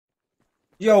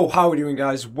Yo, how are we doing,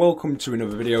 guys? Welcome to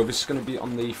another video. This is going to be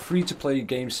on the free-to-play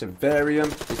game Survarium.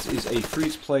 It is a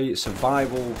free-to-play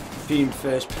survival themed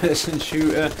first-person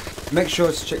shooter. Make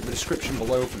sure to check the description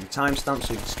below for the timestamp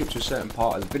so you can skip to a certain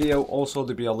part of the video. Also,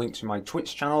 there'll be a link to my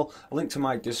Twitch channel, a link to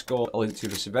my Discord, a link to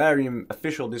the Survarium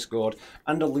official Discord,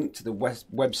 and a link to the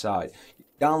website.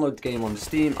 Download the game on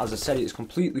Steam. As I said, it is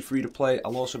completely free to play.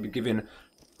 I'll also be giving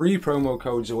free promo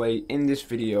codes away in this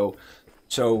video,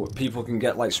 so people can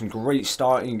get like some great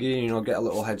starting gear, you know, get a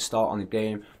little head start on the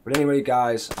game. But anyway,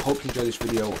 guys, I hope you enjoy this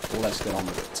video. Let's get on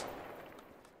with it.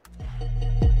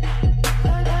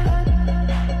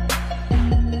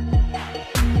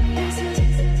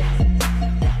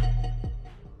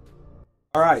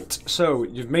 Alright, so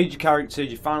you've made your character,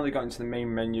 you finally got into the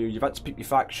main menu, you've had to pick your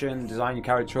faction, design your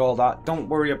character, all that. Don't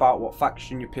worry about what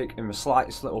faction you pick in the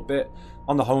slightest little bit.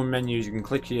 On the home menus you can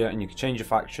click here and you can change your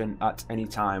faction at any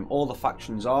time. All the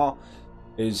factions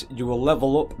is you will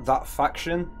level up that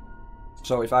faction.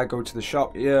 So if I go to the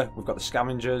shop here, we've got the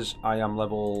scavengers, I am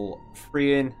level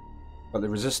 3 in. Got the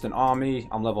resistant army,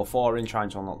 I'm level 4 in, trying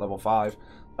to unlock level 5.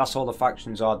 That's all the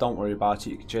factions are, don't worry about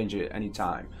it, you can change it at any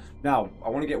time. Now, I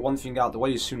want to get one thing out of the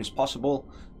way as soon as possible.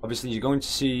 Obviously, you're going to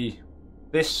see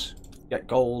this, get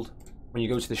gold. When you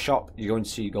go to the shop, you're going to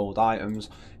see gold items.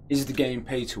 Is the game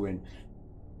pay to win?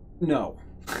 No.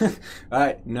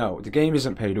 Right? No, the game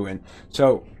isn't pay to win.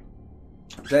 So,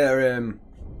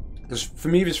 for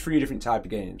me, there's three different type of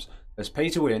games. There's pay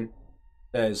to win,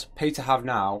 there's pay to have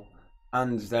now,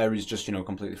 and there is just, you know,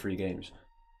 completely free games.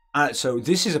 So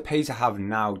this is a pay to have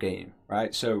now game,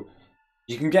 right? So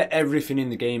you can get everything in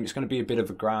the game. It's going to be a bit of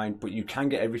a grind, but you can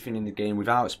get everything in the game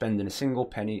without spending a single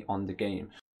penny on the game.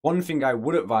 One thing I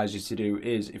would advise you to do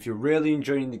is, if you're really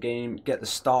enjoying the game, get the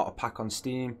starter pack on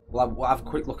Steam. We'll have a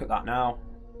quick look at that now.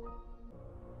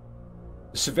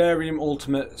 The Survarium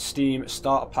Ultimate Steam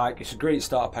Starter Pack. It's a great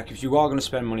starter pack. If you are going to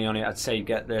spend money on it, I'd say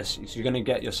get this. So you're going to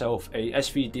get yourself a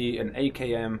SVD, an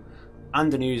AKM,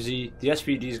 and an Uzi. The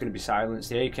SVD is going to be silenced,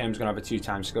 the AKM is going to have a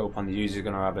 2x scope on, the Uzi is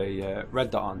going to have a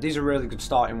red dot on. These are really good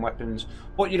starting weapons,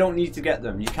 but you don't need to get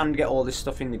them. You can get all this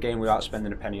stuff in the game without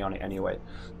spending a penny on it anyway.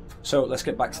 So let's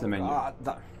get back to the menu.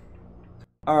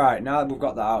 Alright, now that we've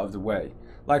got that out of the way,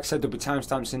 like I said, there'll be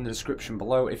timestamps in the description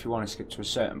below if you want to skip to a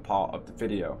certain part of the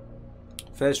video.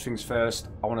 First things first,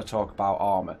 I want to talk about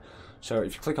armor. So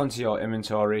if you click onto your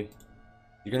inventory,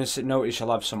 you're going to notice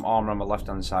you'll have some armor on the left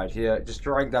hand side here. Just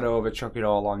drag that over, chuck it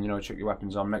all on, you know, chuck your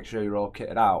weapons on, make sure you're all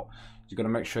kitted out. You're going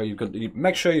to make sure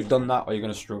you've done that, or you're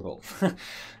going to struggle.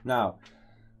 Now,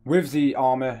 with the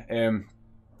armor,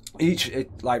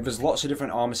 there's lots of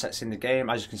different armor sets in the game.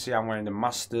 As you can see, I'm wearing the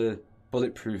Master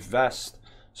Bulletproof Vest.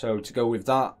 So to go with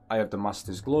that, I have the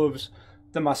Master's Gloves,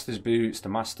 the Master's Boots, the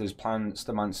Master's Pants,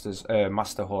 the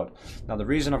Master Hood. Now the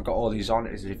reason I've got all these on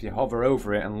is if you hover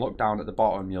over it and look down at the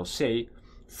bottom, you'll see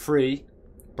free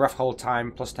breath hold time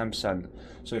plus 10%.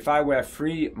 So if I wear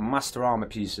 3 master armor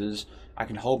pieces, I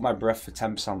can hold my breath for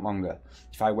 10% longer.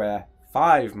 If I wear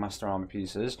 5 master armor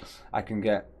pieces, I can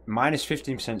get minus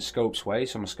 15% scope sway,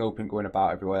 so my scope ain't going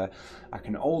about everywhere. I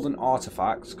can hold an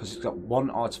artifact because it's got 1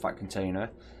 artifact container,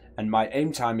 and my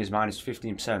aim time is minus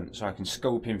 15%, so I can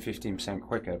scope in 15%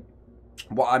 quicker.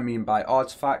 What I mean by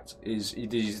artifact is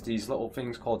these little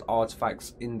things called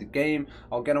artifacts in the game.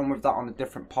 I'll get on with that on a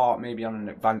different part, maybe on an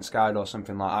advanced guide or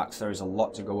something like that, because there is a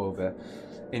lot to go over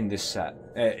in this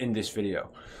video.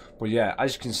 But yeah,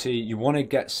 as you can see, you want to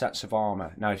get sets of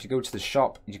armor. Now if you go to the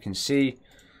shop, you can see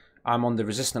I'm on the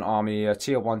resistant army here,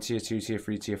 tier 1, tier 2, tier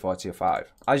 3, tier 4, tier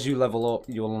 5. As you level up,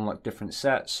 you'll unlock different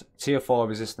sets. Tier 4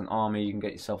 resistant army, you can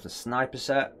get yourself the sniper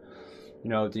set, you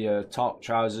know, the top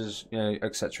trousers, you know,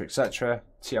 etc, etc.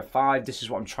 Tier 5, this is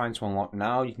what I'm trying to unlock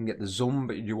now. You can get the Zum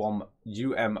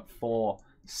UM4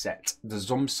 set. The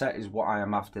Zum set is what I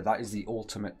am after. That is the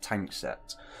ultimate tank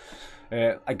set.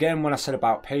 Again, when I said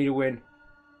about pay to win,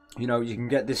 you know, you can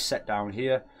get this set down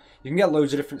here. You can get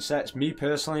loads of different sets. Me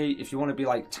personally, if you want to be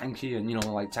like tanky and, you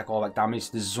know, like take all that damage,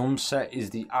 the Zum set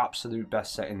is the absolute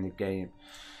best set in the game.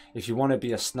 If you want to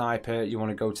be a sniper, you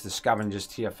want to go to the Scavengers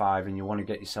tier 5 and you want to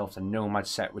get yourself the Nomad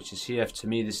set, which is here. To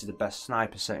me, this is the best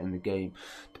sniper set in the game.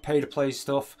 The pay-to-play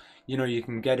stuff, you know, you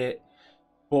can get it,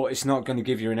 but it's not going to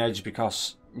give you an edge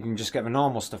because you can just get the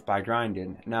normal stuff by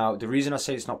grinding. Now, the reason I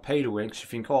say it's not pay to win, because you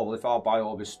think, oh, well, if I'll buy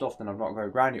all this stuff, then I've not got to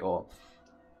grind it all.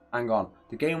 Hang on.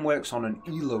 The game works on an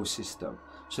elo system.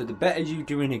 So the better you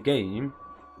do in a game,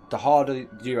 the harder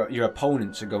your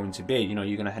opponents are going to be. You know,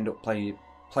 you're going to end up playing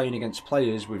against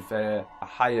players with a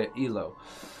higher elo.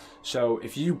 So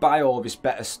if you buy all this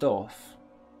better stuff,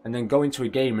 and then go into a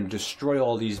game and destroy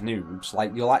all these noobs,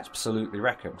 like, you'll absolutely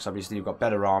wreck them, because obviously you've got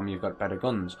better armor, you've got better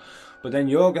guns. But then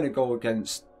you're going to go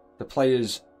against the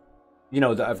players, you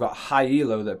know, that have got high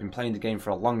elo, that have been playing the game for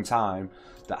a long time,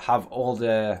 that have all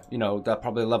their, you know, they're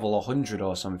probably level 100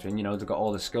 or something, you know, they've got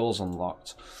all the skills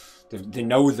unlocked. They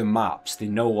know the maps, they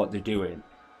know what they're doing.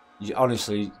 You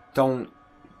honestly don't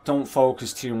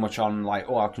focus too much on, like,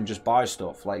 oh, I can just buy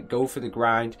stuff. Like, go for the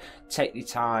grind, take your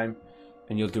time,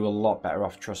 and you'll do a lot better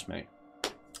off, trust me.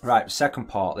 Right, second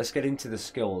part, let's get into the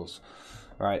skills.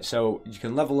 Right, so you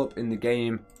can level up in the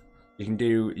game. You can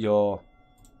do your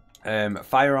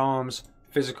firearms,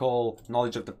 physical,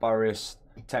 knowledge of the forest,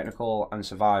 technical, and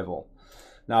survival.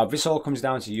 Now, this all comes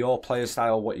down to your player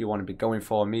style, what you want to be going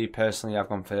for. Me, personally, I've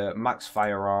gone for max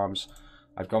firearms.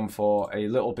 I've gone for a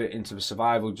little bit into the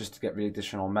survival just to get the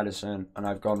additional medicine, and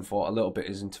I've gone for a little bit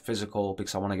into physical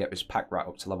because I want to get this pack right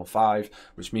up to level 5,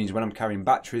 which means when I'm carrying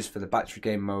batteries for the battery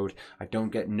game mode, I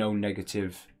don't get no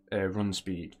negative run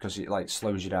speed because it, like,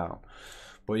 slows you down.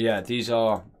 But yeah, these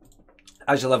are,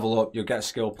 as you level up, you'll get a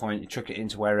skill point, you chuck it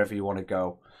into wherever you want to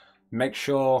go. Make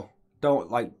sure,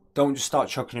 don't just start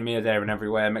chucking them here, there and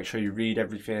everywhere. Make sure you read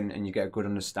everything and you get a good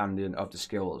understanding of the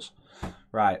skills.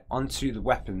 Right, onto the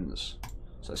weapons.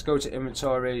 So let's go to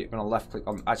inventory. I'm going to left click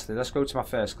on, actually let's go to my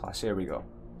first class. Here we go.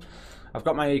 I've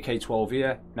got my AK-12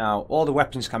 here. Now all the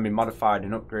weapons can be modified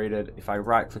and upgraded. If I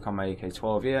right click on my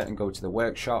AK-12 here and go to the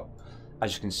workshop,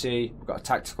 as you can see, we've got a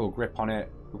tactical grip on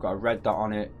it, we've got a red dot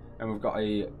on it, and we've got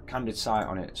a candid sight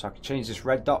on it. So I can change this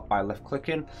red dot by left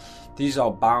clicking. These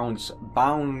are bound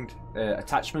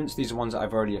attachments. These are ones that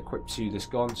I've already equipped to this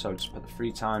gun. So just put the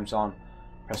 3 times on,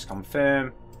 press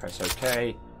confirm, press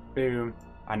OK, boom.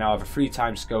 I now have a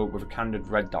 3x scope with a candid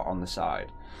red dot on the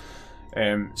side.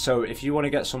 So if you want to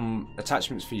get some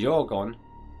attachments for your gun,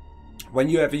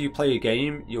 whenever you play a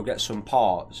game, you'll get some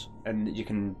parts, and you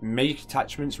can make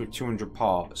attachments with 200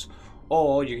 parts,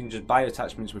 or you can just buy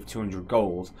attachments with 200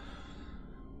 gold.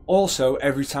 Also,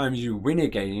 every time you win a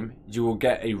game, you will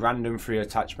get a random free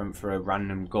attachment for a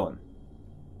random gun.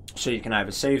 So you can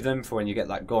either save them for when you get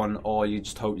that gun, or you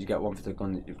just hope you get one for the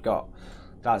gun that you've got.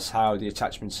 That's how the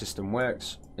attachment system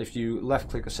works. If you left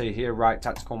click or say here, right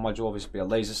tactical module, this will be a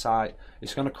laser sight.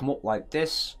 It's going to come up like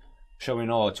this,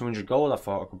 showing, oh, 200 gold, I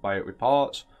thought I could buy it with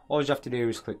parts. All you have to do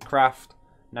is click craft.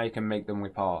 Now you can make them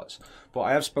with parts. But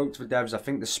I have spoke to the devs, I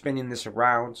think they're spinning this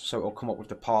around so it'll come up with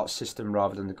the parts system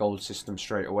rather than the gold system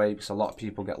straight away, because a lot of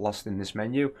people get lost in this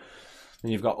menu.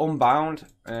 Then you've got unbound.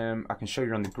 I can show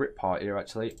you on the grip part here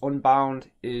actually.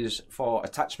 Unbound is for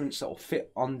attachments that will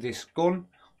fit on this gun,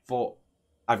 but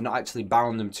I've not actually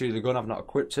bound them to the gun, I've not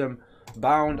equipped them.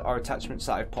 Bound are attachments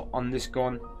that I've put on this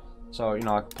gun. So, you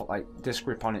know, I could put like this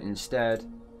grip on it instead.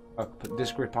 I could put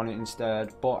this grip on it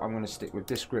instead, but I'm going to stick with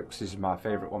this grip because this is my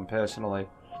favourite one personally.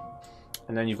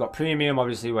 And then you've got premium,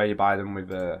 obviously, where you buy them with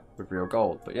real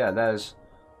gold. But yeah, there's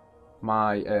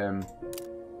my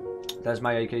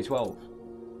AK-12.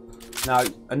 Now,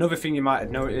 another thing you might have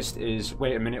noticed is,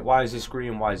 wait a minute, why is this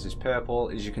green, why is this purple?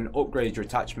 Is you can upgrade your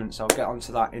attachments. I'll get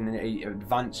onto that in an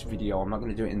advanced video. I'm not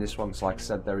going to do it in this one because, like I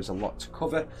said, there is a lot to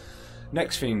cover.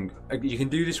 Next thing, you can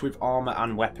do this with armor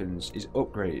and weapons, is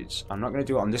upgrades. I'm not going to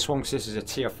do it on this one because this is a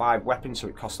tier 5 weapon, so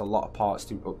it costs a lot of parts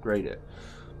to upgrade it.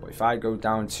 But if I go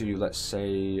down to, let's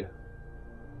say,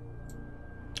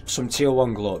 some tier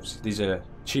 1 gloves, these are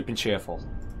cheap and cheerful.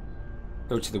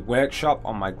 Go to the workshop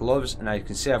on my gloves, and now you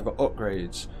can see I've got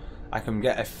upgrades. I can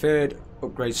get a third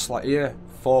upgrade slot here,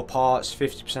 4 parts,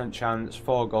 50% chance,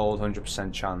 4 gold,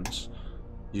 100% chance.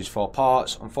 Use 4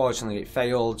 parts. Unfortunately it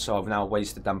failed, so I've now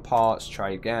wasted them parts.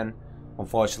 Try again.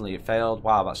 Unfortunately it failed.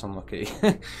 Wow, that's unlucky.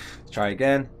 Try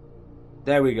again.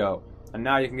 There we go. And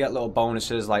now you can get little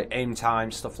bonuses like aim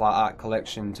time, stuff like that,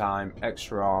 collection time,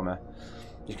 extra armor.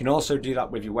 You can also do that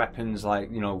with your weapons,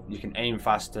 like, you know, you can aim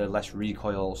faster, less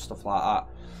recoil, stuff like that.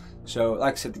 So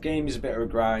like I said, the game is a bit of a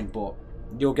grind, but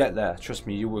you'll get there. Trust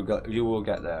me, you will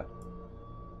get there.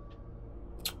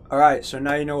 Alright, so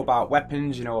now you know about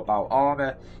weapons, you know about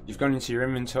armor, you've gone into your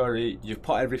inventory, you've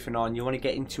put everything on, you want to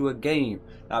get into a game.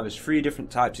 Now there's 3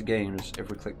 different types of games. If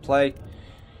we click play,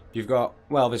 you've got,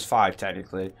 well, there's 5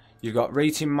 technically. You've got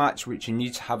rating match, which you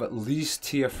need to have at least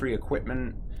tier 3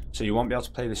 equipment, so you won't be able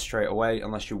to play this straight away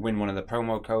unless you win one of the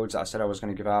promo codes that I said I was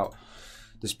going to give out.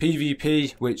 There's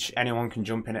PvP, which anyone can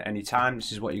jump in at any time.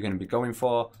 This is what you're going to be going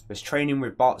for. There's training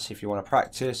with bots if you want to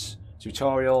practice.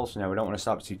 Tutorials, no, we don't want to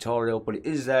start a tutorial, but it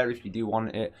is there if you do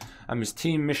want it. And there's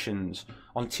team missions.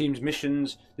 On teams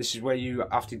missions, this is where you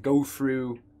have to go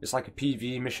through, it's like a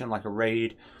PvE mission, like a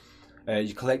raid.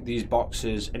 You collect these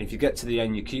boxes, and if you get to the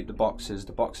end, you keep the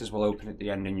boxes will open at the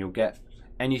end, and you'll get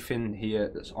anything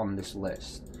here that's on this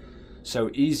list. So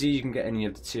easy, you can get any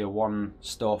of the tier 1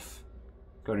 stuff.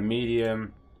 Go to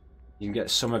medium, you can get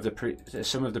some of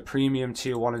the premium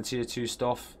tier 1 and tier 2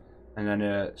 stuff, and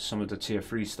then some of the tier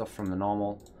 3 stuff from the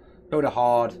normal. Go to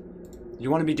hard. You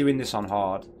want to be doing this on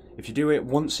hard. If you do it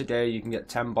once a day, you can get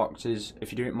 10 boxes.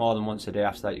 If you do it more than once a day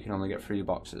after that, you can only get 3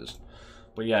 boxes.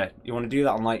 But yeah, you want to do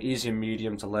that on like easy and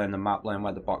medium to learn the map, learn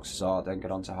where the boxes are, then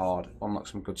get on to hard, unlock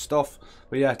some good stuff.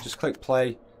 But yeah, just click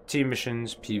play, team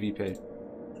missions, PvP.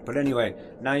 But anyway,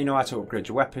 now you know how to upgrade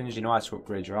your weapons, you know how to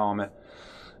upgrade your armor.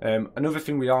 Another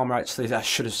thing with armor actually that I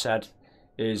should have said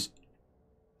is,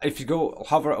 if you go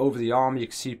hover over the armor, you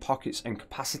can see pockets and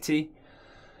capacity.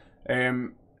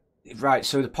 Right,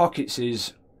 so the pockets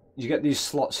is, you get these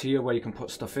slots here where you can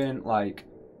put stuff in, like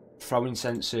throwing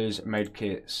sensors, med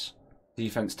kits,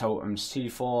 defense totems,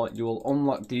 T4. You will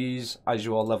unlock these as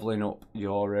you are leveling up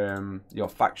your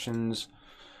factions.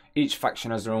 Each faction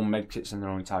has their own med kits and their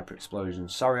own type of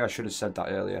explosions. Sorry, I should have said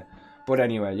that earlier. But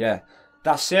anyway, yeah,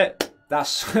 that's it.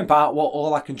 That's about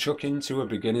all I can chuck into a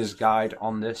beginner's guide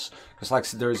on this. Because like I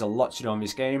said, there is a lot to do on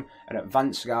this game. An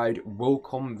advanced guide will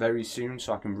come very soon,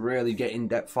 so I can really get in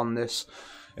depth on this.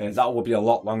 That will be a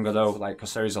lot longer though, like,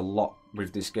 because there is a lot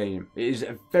with this game. It is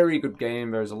a very good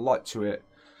game. There is a lot to it.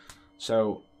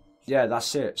 So yeah,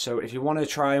 that's it. So if you want to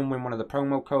try and win one of the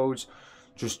promo codes,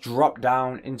 just drop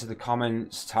down into the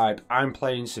comments, type "I'm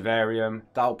playing Survarium."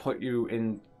 That'll put you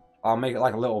in. I'll make it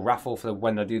like a little raffle for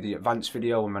when I do the advanced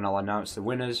video and when I'll announce the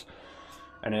winners.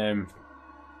 And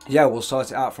yeah, we'll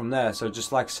sort it out from there. So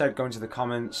just like I said, go into the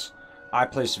comments. I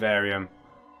play Survarium.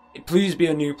 Please be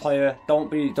a new player.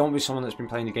 Don't be someone that's been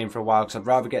playing the game for a while, because I'd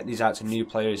rather get these out to new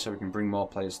players so we can bring more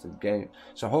players to the game.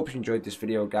 So I hope you enjoyed this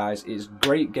video, guys. It's a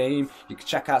great game. You can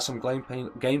check out some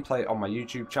gameplay on my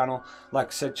YouTube channel. Like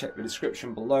I said, check the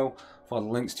description below for the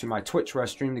links to my Twitch where I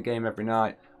stream the game every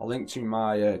night. A link to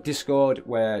my Discord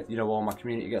where, you know, all my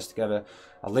community gets together.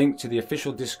 A link to the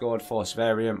official Discord for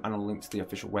Survarium, and a link to the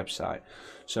official website.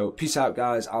 So peace out,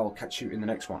 guys. I'll catch you in the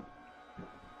next one.